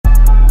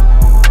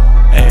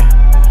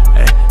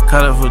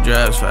Colorful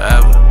drugs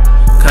forever.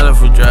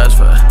 Colorful drugs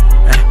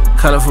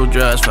colorful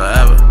drugs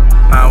forever.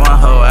 Not one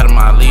hoe out of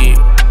my league.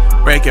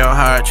 Break your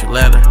heart, you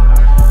let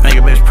her. Make a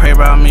bitch pray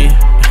about me.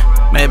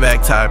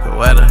 Maybach type of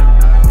weather.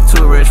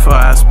 Too rich for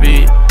high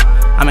speed.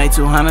 I made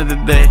 200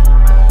 a day.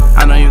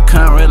 I know you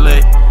can't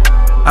relate.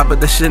 I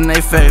put that shit in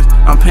they face.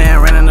 I'm paying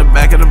rent in the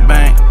back of the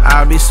bank.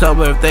 I'd be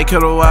sober if they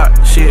could've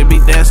walked. She'd be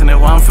dancing, it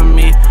wasn't for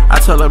me.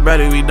 I told her,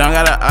 brother, we don't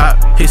got a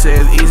op. He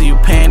said it's easy, you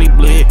pay and he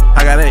bleed.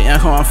 I got that young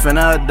hoe I'm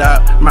finna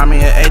adopt. Remind me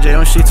of AJ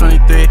when she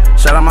 23.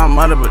 Shout out my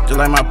mother, but just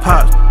like my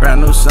pops.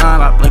 Brand new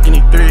son, I blink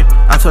any 3.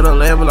 I told her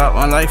label up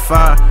on like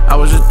 5. I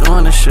was just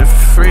doing this shit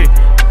for free.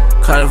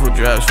 Colorful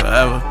drugs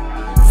forever.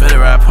 Fit it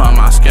right on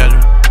my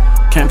schedule.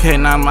 Kim K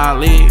not in my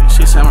league.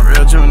 She said I'm a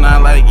real Gemini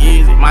like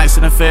easy. Might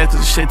sit in fed cause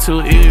this shit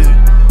too easy.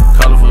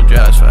 Colorful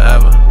drugs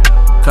forever.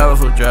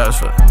 Colorful drugs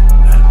forever.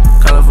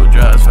 Colorful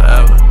drugs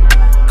forever.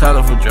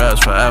 Colorful drugs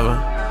forever.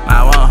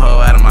 Not one hoe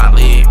out of my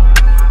league.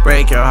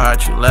 Break your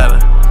heart, you let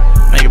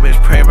her. Make a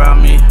bitch pray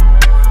about me.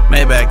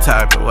 Maybach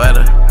type of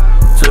weather.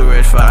 Too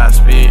rich for high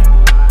speed.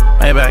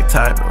 Maybach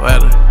type of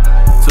weather.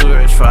 Too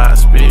rich for high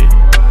speed.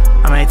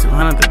 I made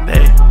 200 a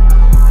day.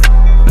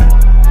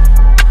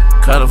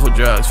 Colorful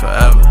drugs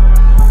forever.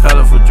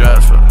 Colorful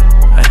drugs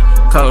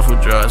forever. Colorful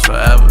drugs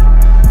forever.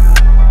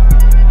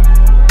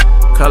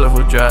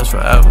 Colorful drugs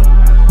forever.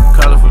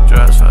 Colorful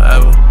drugs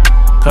forever.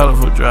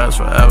 Colorful drugs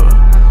forever.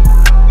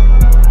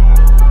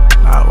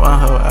 I want